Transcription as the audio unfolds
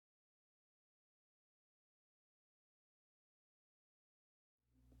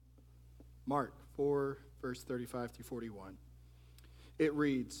Mark 4, verse 35 through 41. It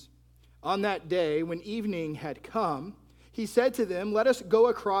reads, "On that day, when evening had come, he said to them, 'Let us go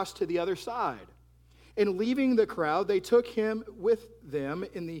across to the other side.' And leaving the crowd, they took him with them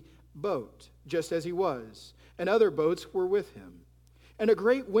in the boat, just as he was, and other boats were with him. And a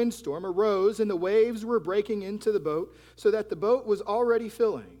great windstorm arose, and the waves were breaking into the boat, so that the boat was already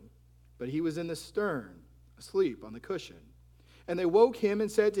filling. But he was in the stern, asleep on the cushion. And they woke him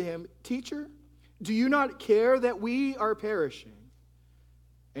and said to him, 'Teacher, do you not care that we are perishing?'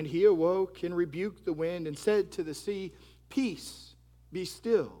 And he awoke and rebuked the wind and said to the sea, 'Peace, be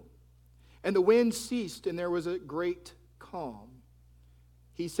still.' And the wind ceased, and there was a great calm.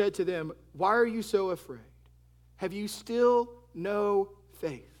 He said to them, 'Why are you so afraid? Have you still no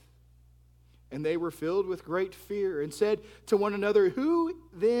faith?' And they were filled with great fear and said to one another, 'Who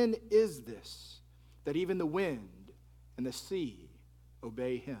then is this, that even the wind and the sea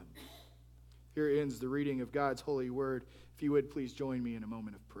obey him?'" Here ends the reading of God's holy word. If you would, please join me in a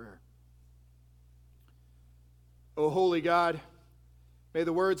moment of prayer. O holy God, may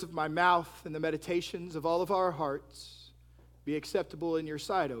the words of my mouth and the meditations of all of our hearts be acceptable in your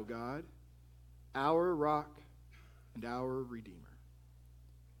sight, O God, our rock and our Redeemer.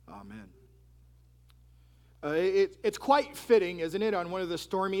 Amen. It's quite fitting, isn't it, on one of the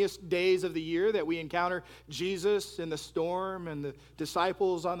stormiest days of the year that we encounter Jesus in the storm and the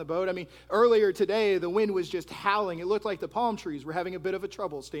disciples on the boat. I mean, earlier today, the wind was just howling. It looked like the palm trees were having a bit of a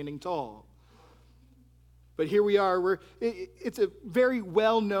trouble standing tall. But here we are. It's a very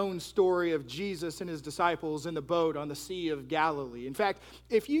well-known story of Jesus and his disciples in the boat on the Sea of Galilee. In fact,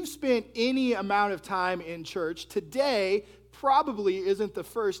 if you've spent any amount of time in church, today probably isn't the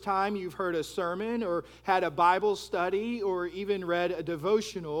first time you've heard a sermon or had a Bible study or even read a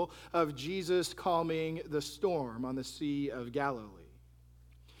devotional of Jesus calming the storm on the Sea of Galilee.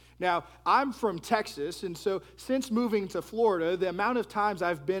 Now, I'm from Texas, and so since moving to Florida, the amount of times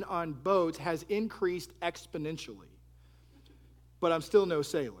I've been on boats has increased exponentially. But I'm still no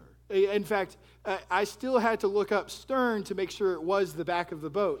sailor. In fact, I still had to look up stern to make sure it was the back of the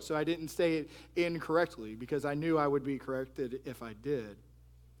boat, so I didn't say it incorrectly, because I knew I would be corrected if I did.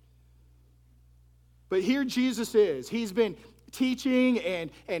 But here Jesus is. He's been teaching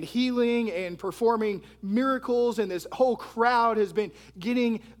and healing and performing miracles, and this whole crowd has been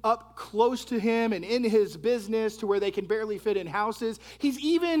getting up close to him and in his business to where they can barely fit in houses. He's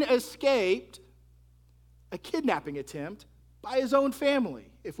even escaped a kidnapping attempt by his own family,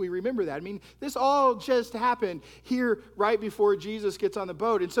 if we remember that. I mean, this all just happened here right before Jesus gets on the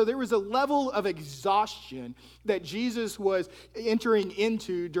boat. And so there was a level of exhaustion that Jesus was entering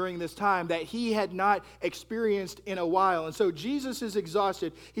into during this time that he had not experienced in a while. And so Jesus is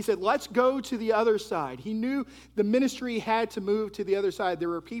exhausted. He said, "Let's go to the other side." He knew the ministry had to move to the other side. There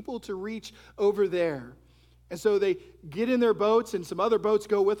were people to reach over there. And so they get in their boats, and some other boats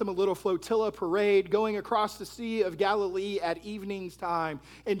go with them, a little flotilla parade going across the Sea of Galilee at evening's time.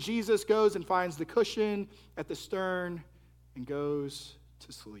 And Jesus goes and finds the cushion at the stern and goes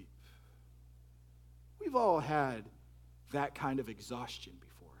to sleep. We've all had that kind of exhaustion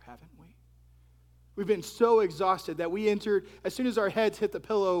before, haven't we? We've been so exhausted that we entered, as soon as our heads hit the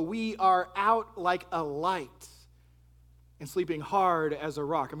pillow, we are out like a light and sleeping hard as a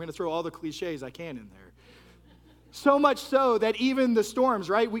rock. I'm going to throw all the cliches I can in there. So much so that even the storms,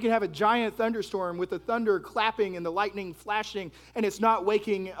 right? We can have a giant thunderstorm with the thunder clapping and the lightning flashing, and it's not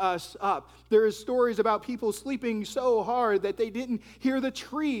waking us up. There is stories about people sleeping so hard that they didn't hear the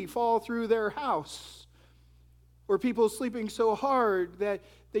tree fall through their house. Or people sleeping so hard that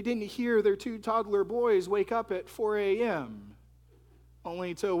they didn't hear their 2 toddler boys wake up at 4 a.m.,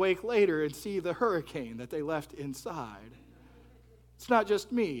 only to wake later and see the hurricane that they left inside. It's not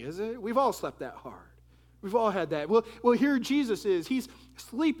just me, is it? We've all slept that hard. We've all had that. Well, here Jesus is. He's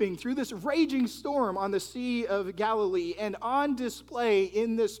sleeping through this raging storm on the Sea of Galilee, and on display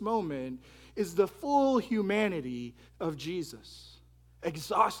in this moment is the full humanity of Jesus,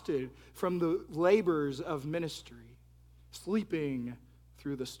 exhausted from the labors of ministry, sleeping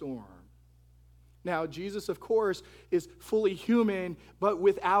through the storm. Now, Jesus, of course, is fully human, but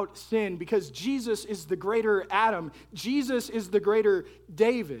without sin, because Jesus is the greater Adam. Jesus is the greater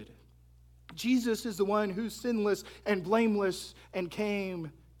David. Jesus is the one who's sinless and blameless and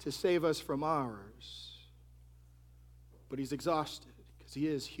came to save us from ours. But he's exhausted because he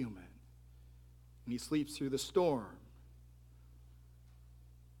is human. And he sleeps through the storm.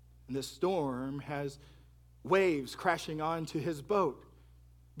 And this storm has waves crashing onto his boat,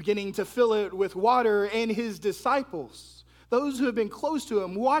 beginning to fill it with water, and his disciples, those who have been close to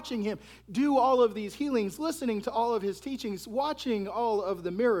him, watching him do all of these healings, listening to all of his teachings, watching all of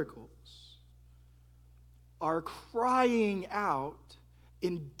the miracles, are crying out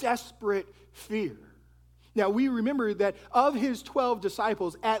in desperate fear. Now, we remember that of his 12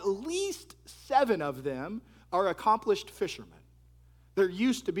 disciples, at least 7 of them are accomplished fishermen. They're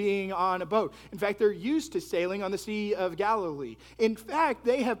used to being on a boat. In fact, they're used to sailing on the Sea of Galilee. In fact,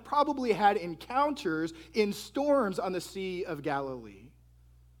 they have probably had encounters in storms on the Sea of Galilee,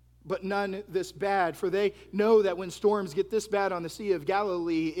 but none this bad, for they know that when storms get this bad on the Sea of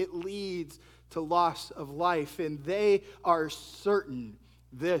Galilee, it leads to loss of life, and they are certain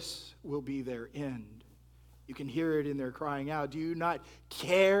this will be their end. You can hear it in their crying out, "Do you not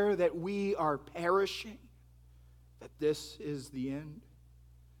care that we are perishing? That this is the end?"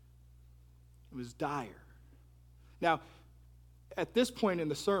 It was dire. Now, at this point in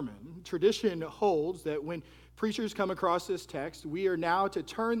the sermon, tradition holds that when preachers come across this text, we are now to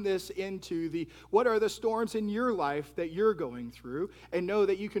turn this into what are the storms in your life that you're going through, and know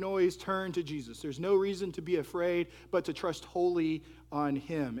that you can always turn to Jesus. There's no reason to be afraid, but to trust wholly on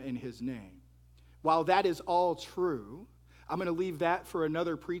him and his name. While that is all true, I'm going to leave that for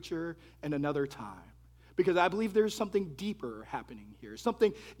another preacher and another time, because I believe there's something deeper happening here,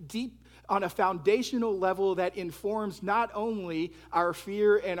 something deep on a foundational level that informs not only our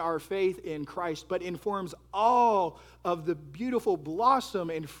fear and our faith in Christ, but informs all of the beautiful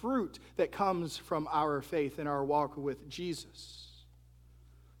blossom and fruit that comes from our faith and our walk with Jesus.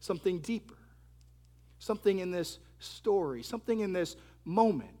 Something deeper, something in this story, something in this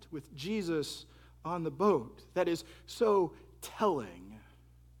moment with Jesus on the boat that is so telling,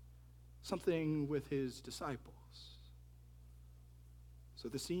 something with his disciples. So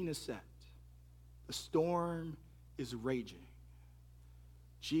the scene is set. The storm is raging.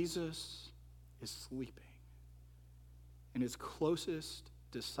 Jesus is sleeping. And his closest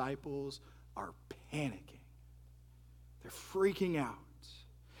disciples are panicking. They're freaking out.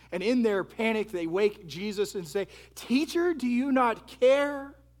 And in their panic, they wake Jesus and say, "Teacher, do you not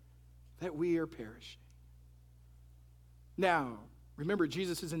care that we are perishing?" Now, remember,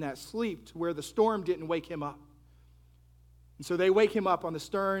 Jesus is in that sleep to where the storm didn't wake him up. And so they wake him up on the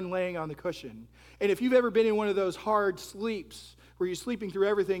stern, laying on the cushion. And if you've ever been in one of those hard sleeps where you're sleeping through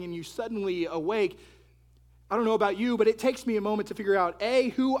everything and you suddenly awake, I don't know about you, but it takes me a moment to figure out, A,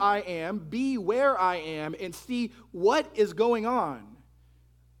 who I am, B, where I am, and C, what is going on.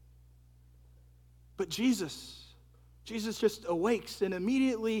 But Jesus just awakes, and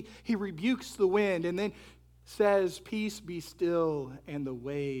immediately he rebukes the wind and then says, "Peace, be still," and the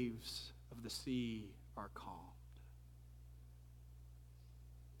waves of the sea are calmed.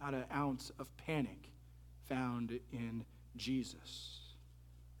 Not an ounce of panic found in Jesus.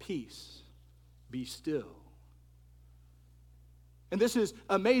 Peace, be still. And this is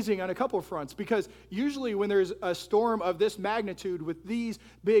amazing on a couple of fronts, because usually when there's a storm of this magnitude with these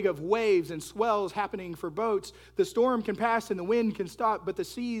big of waves and swells happening for boats, the storm can pass and the wind can stop, but the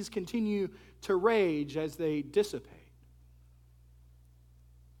seas continue to rage as they dissipate.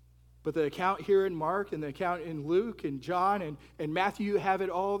 But the account here in Mark and the account in Luke and John and Matthew have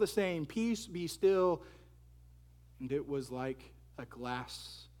it all the same. Peace, be still. And it was like a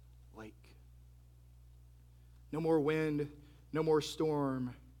glass lake. No more wind, no more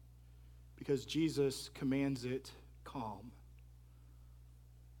storm, because Jesus commands it calm.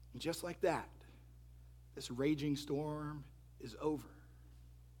 And just like that, this raging storm is over.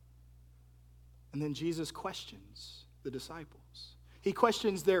 And then Jesus questions the disciples. He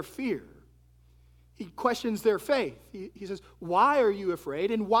questions their fear. He questions their faith. He says, "Why are you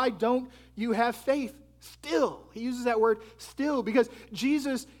afraid, and why don't you have faith still?" He uses that word still because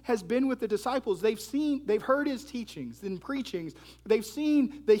Jesus has been with the disciples. They've heard his teachings and preachings. They've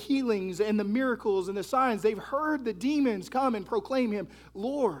seen the healings and the miracles and the signs. They've heard the demons come and proclaim him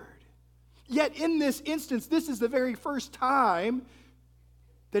Lord. Yet in this instance, this is the very first time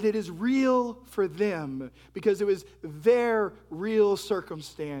that it is real for them, because it was their real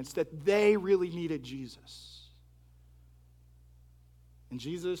circumstance that they really needed Jesus. And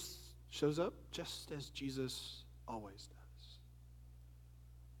Jesus shows up just as Jesus always does.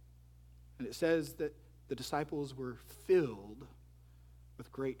 And it says that the disciples were filled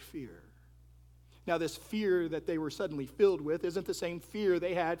with great fear. Now, this fear that they were suddenly filled with isn't the same fear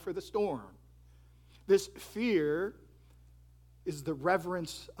they had for the storm. This fear is the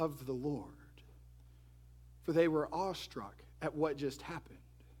reverence of the Lord, for they were awestruck at what just happened.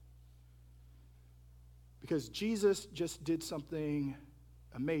 Because Jesus just did something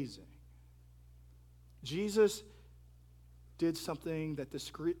amazing. Jesus did something that the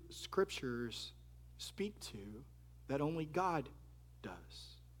scriptures speak to that only God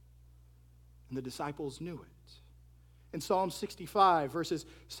does. And the disciples knew it. In Psalm 65, verses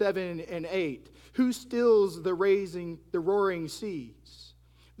 7 and 8, who stills the roaring seas,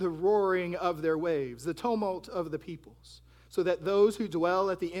 the roaring of their waves, the tumult of the peoples, so that those who dwell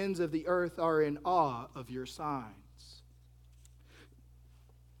at the ends of the earth are in awe of your signs.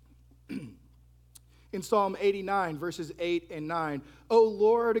 In Psalm 89, verses 8 and 9, O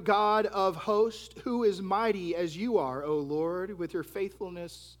Lord God of hosts, who is mighty as you are, O Lord, with your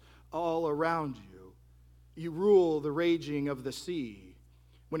faithfulness all around you. You rule the raging of the sea.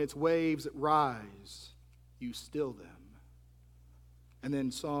 When its waves rise, you still them. And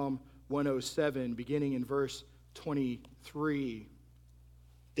then Psalm 107, beginning in verse 23,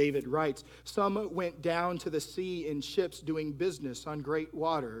 David writes, some went down to the sea in ships doing business on great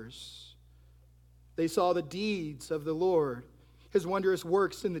waters. They saw the deeds of the Lord, his wondrous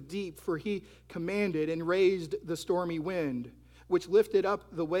works in the deep, for he commanded and raised the stormy wind, which lifted up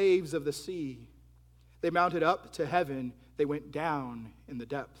the waves of the sea. They mounted up to heaven, they went down in the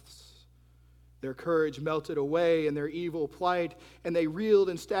depths. Their courage melted away in their evil plight, and they reeled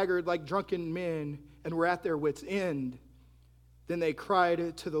and staggered like drunken men and were at their wits' end. Then they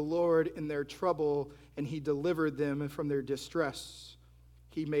cried to the Lord in their trouble, and he delivered them from their distress.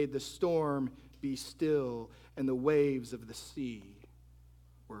 He made the storm be still, and the waves of the sea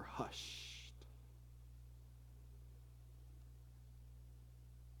were hushed.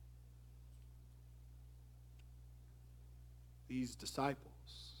 These disciples,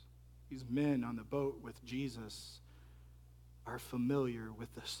 these men on the boat with Jesus, are familiar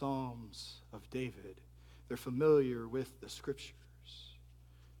with the Psalms of David. They're familiar with the Scriptures.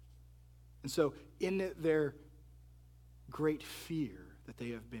 And so, in their great fear that they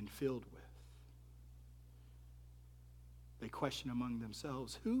have been filled with, they question among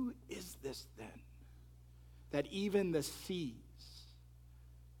themselves, who is this then, that even the seas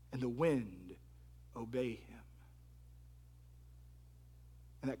and the wind obey him?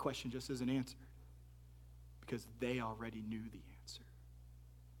 And that question just isn't answered because they already knew the answer.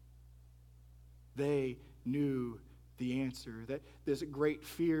 They knew the answer, that this great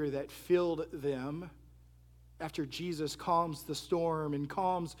fear that filled them after Jesus calms the storm and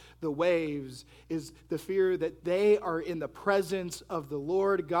calms the waves is the fear that they are in the presence of the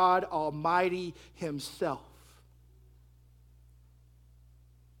Lord God Almighty himself.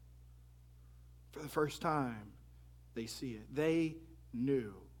 For the first time, they see it. They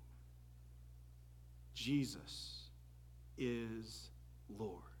knew Jesus is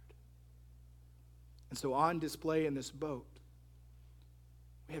Lord. And so on display in this boat,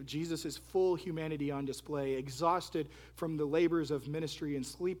 we have Jesus' full humanity on display, exhausted from the labors of ministry and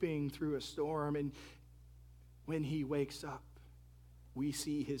sleeping through a storm. And when he wakes up, we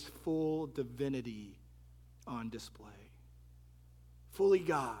see his full divinity on display. Fully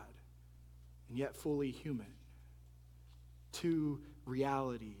God, and yet fully human. Two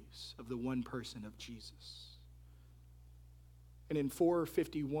realities of the one person of Jesus. And in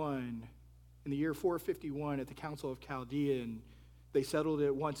 451, in the year 451 at the Council of Chaldean, they settled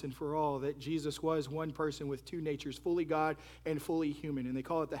it once and for all that Jesus was one person with two natures, fully God and fully human. And they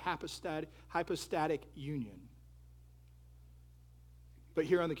call it the hypostatic union. But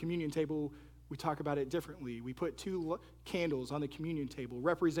here on the communion table, we talk about it differently. We put two candles on the communion table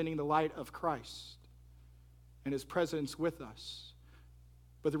representing the light of Christ and his presence with us.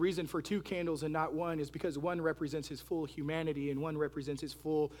 But the reason for two candles and not one is because one represents his full humanity and one represents his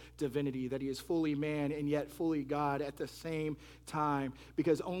full divinity, that he is fully man and yet fully God at the same time,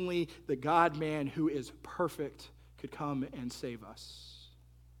 because only the God-man who is perfect could come and save us.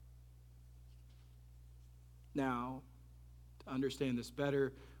 Now, to understand this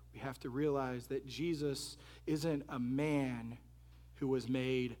better, we have to realize that Jesus isn't a man who was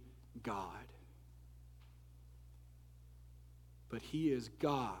made God. But he is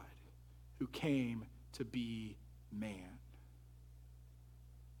God who came to be man.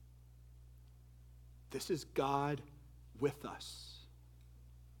 This is God with us.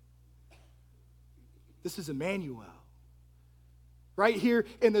 This is Emmanuel. Right here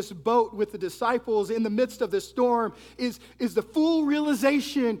in this boat with the disciples in the midst of the storm is the full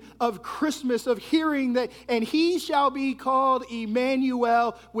realization of Christmas, of hearing that, and he shall be called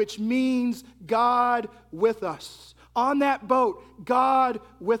Emmanuel, which means God with us. On that boat, God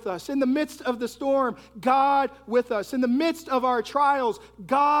with us. In the midst of the storm, God with us. In the midst of our trials,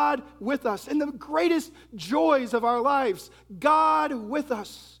 God with us. In the greatest joys of our lives, God with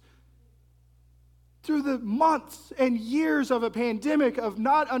us. Through the months and years of a pandemic of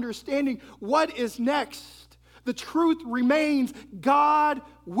not understanding what is next, the truth remains God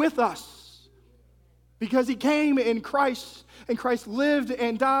with us. Because he came in Christ, and Christ lived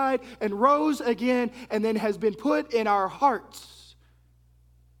and died and rose again, and then has been put in our hearts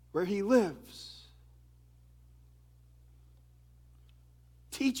where he lives.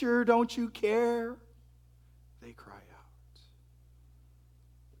 Teacher, don't you care? They cry out.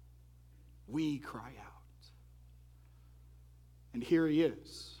 We cry out. And here he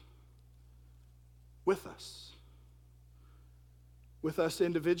is, with us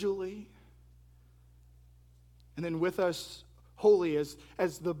individually, and then with us wholly as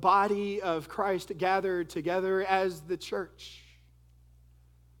the body of Christ gathered together as the church.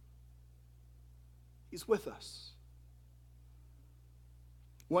 He's with us.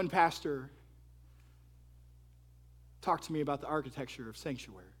 One pastor talked to me about the architecture of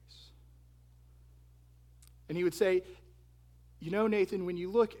sanctuaries. And he would say, you know, Nathan, when you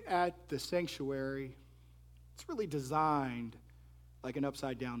look at the sanctuary, it's really designed like an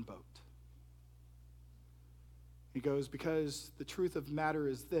upside-down boat. He goes, because the truth of the matter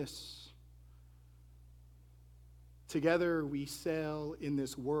is this. Together we sail in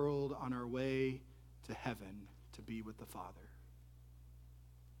this world on our way to heaven to be with the Father.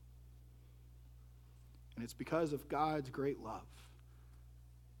 And it's because of God's great love.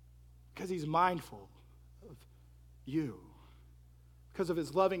 Because he's mindful of you. Because of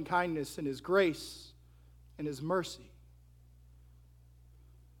his loving kindness and his grace and his mercy.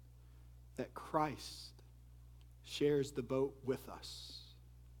 That Christ shares the boat with us.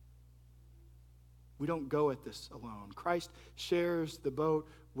 We don't go at this alone. Christ shares the boat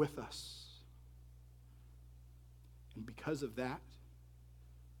with us. And because of that,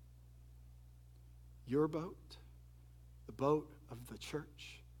 your boat, the boat of the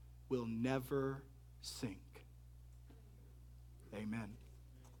church, will never sink. Amen.